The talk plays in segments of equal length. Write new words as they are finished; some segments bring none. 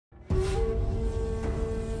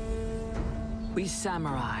We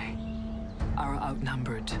samurai are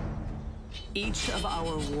outnumbered. Each of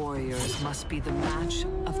our warriors must be the match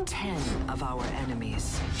of 10 of our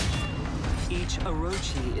enemies. Each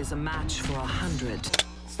Orochi is a match for 100.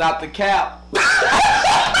 Stop the cap! Stop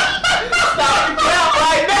the cap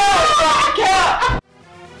right now! Stop the cap!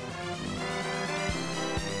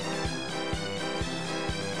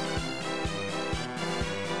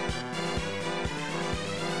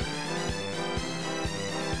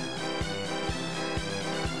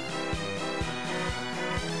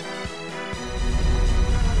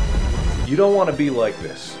 You don't want to be like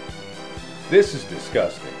this. This is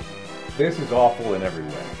disgusting. This is awful in every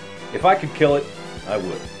way. If I could kill it, I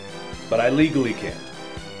would. But I legally can't.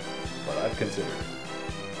 But I've considered it.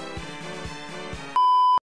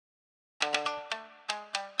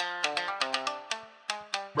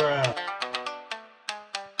 Bruh.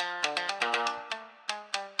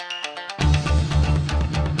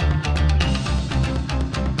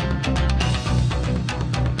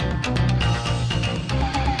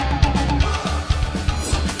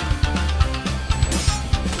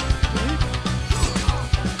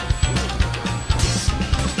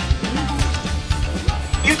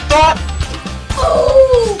 You thought?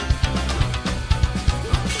 Oh!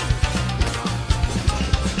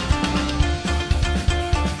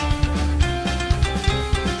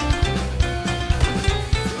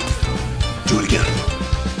 Do it again.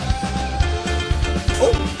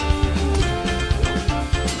 Oh!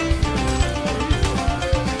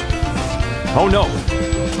 Oh no!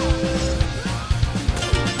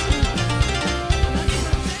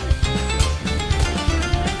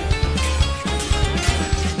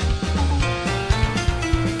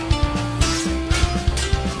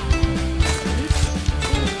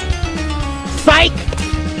 Psych!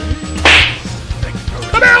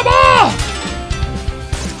 Banana ball!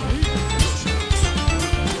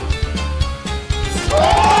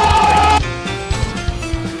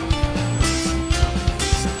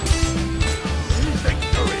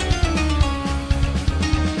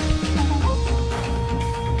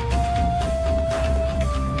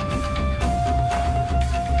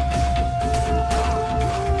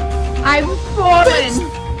 I've fallen!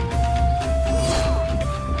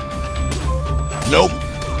 Nope.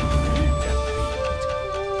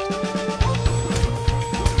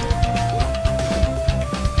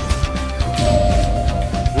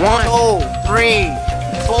 1, 2, 3,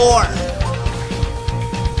 4.